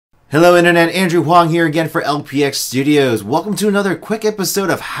Hello Internet, Andrew Huang here again for LPX Studios. Welcome to another quick episode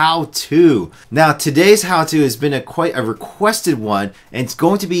of How To. Now today's How To has been quite a requested one, and it's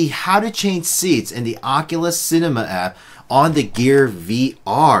going to be how to change seats in the Oculus Cinema app on the Gear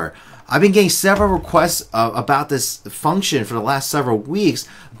VR. I've been getting several requests about this function for the last several weeks,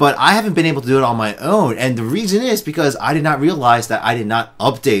 but I haven't been able to do it on my own, and the reason is because I did not realize that I did not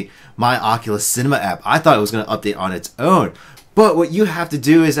update my Oculus Cinema app. I thought it was going to update on its own. But what you have to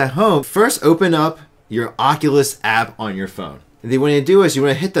do is at home, first open up your Oculus app on your phone. And then what you do is you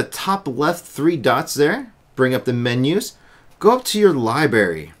want to hit the top left 3 dots there, bring up the menus, go up to your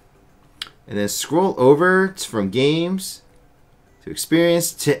library, and then scroll over from games to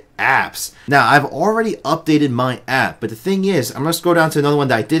experience to apps. Now I've already updated my app, but the thing is, I'm going to scroll down to another one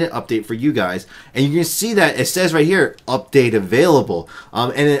that I didn't update for you guys, and you can see that it says right here, update available,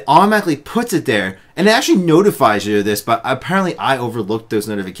 and it automatically puts it there, and it actually notifies you of this, but apparently I overlooked those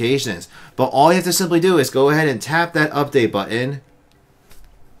notifications. But all you have to simply do is go ahead and tap that update button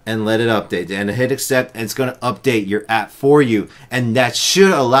and let it update, and hit accept, and it's going to update your app for you, and that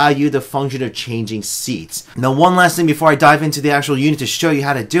should allow you the function of changing seats. Now one last thing before I dive into the actual unit to show you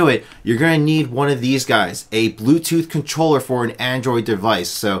how to do it, you're going to need one of these guys, a Bluetooth controller for an Android device.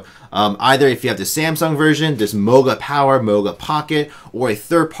 So either if you have the Samsung version, this Moga Power, Moga Pocket, or a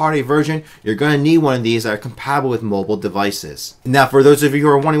third-party version, you're going to need one of these that are compatible with mobile devices. Now for those of you who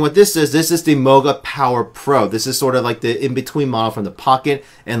are wondering what this is the Moga Power Pro. This is sort of like the in-between model from the Pocket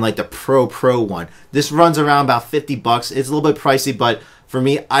and like the Pro one. This runs around about 50 bucks. It's a little bit pricey, but for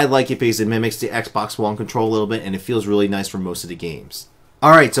me, I like it because it mimics the Xbox One control a little bit, and it feels really nice for most of the games.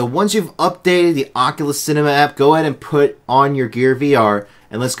 Alright, so once you've updated the Oculus Cinema app, go ahead and put on your Gear VR,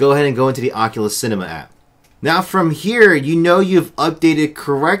 and let's go ahead and go into the Oculus Cinema app. Now from here, you know you've updated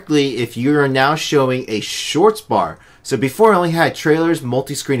correctly if you are now showing a shorts bar. So before I only had trailers,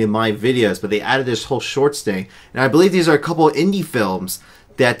 multi-screen in my videos, but they added this whole shorts thing, and I believe these are a couple of indie films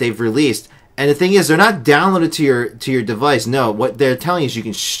that they've released. And the thing is, they're not downloaded to your device. No, what they're telling you is you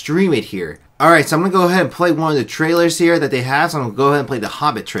can stream it here. Alright, so I'm going to go ahead and play one of the trailers here that they have. So I'm going to go ahead and play the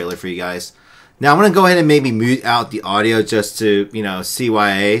Hobbit trailer for you guys. Now I'm going to go ahead and maybe mute out the audio just to,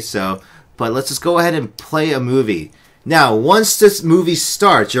 CYA. But let's just go ahead and play a movie. Now, once this movie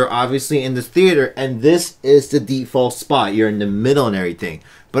starts, you're obviously in the theater, and this is the default spot. You're in the middle and everything.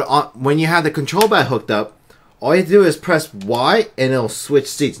 But when you have the control pad hooked up, all you have to do is press Y, and it'll switch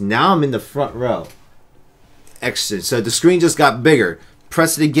seats. Now I'm in the front row. Excellent. So the screen just got bigger.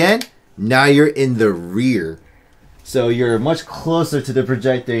 Press it again. Now you're in the rear. So you're much closer to the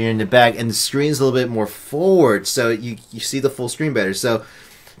projector. You're in the back, and the screen's a little bit more forward, so you see the full screen better. So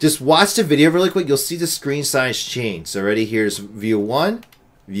just watch the video really quick. You'll see the screen size change. So already here's view 1,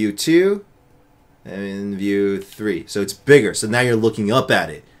 view 2, and view 3. So it's bigger. So now you're looking up at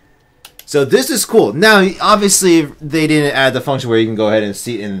it. So this is cool. Now, obviously, they didn't add the function where you can go ahead and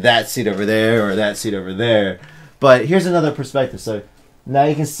sit in that seat over there or that seat over there. But here's another perspective. So now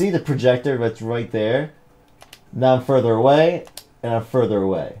you can see the projector that's right there. Now I'm further away, and I'm further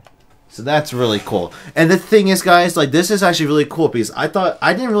away. So that's really cool. And the thing is, guys, like, this is actually really cool because I thought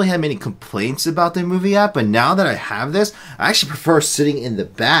I didn't really have many complaints about the movie app, but now that I have this, I actually prefer sitting in the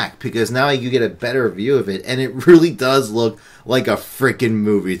back because now you get a better view of it, and it really does look like a freaking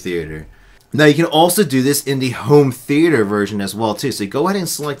movie theater. Now you can also do this in the home theater version as well too. So you go ahead and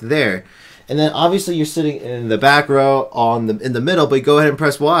select there, and then obviously you're sitting in the back row in the middle, but you go ahead and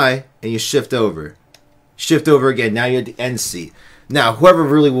press Y and you shift over. Shift over again. Now you're at the end seat. Now whoever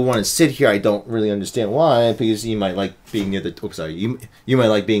really will want to sit here, I don't really understand why, because you might like being near the you might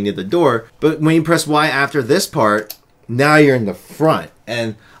like being near the door, but when you press Y after this part, now you're in the front.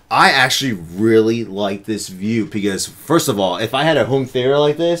 And I actually really like this view because first of all, if I had a home theater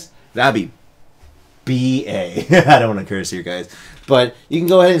like this, that'd be BA. I don't want to curse here, guys. But you can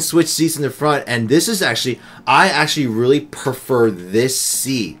go ahead and switch seats in the front. And this is actually, I actually really prefer this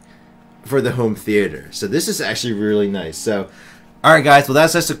seat for the home theater. So this is actually really nice. So, alright guys, well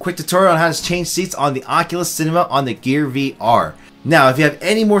that's just a quick tutorial on how to change seats on the Oculus Cinema on the Gear VR. Now, if you have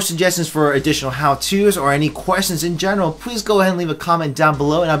any more suggestions for additional how-tos or any questions in general, please go ahead and leave a comment down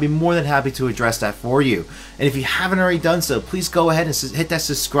below, and I'll be more than happy to address that for you. And if you haven't already done so, please go ahead and hit that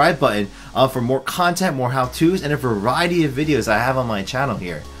subscribe button for more content, more how-tos, and a variety of videos I have on my channel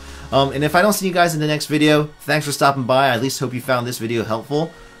here. And if I don't see you guys in the next video, thanks for stopping by. I at least hope you found this video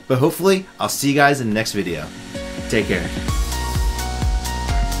helpful. But hopefully, I'll see you guys in the next video. Take care.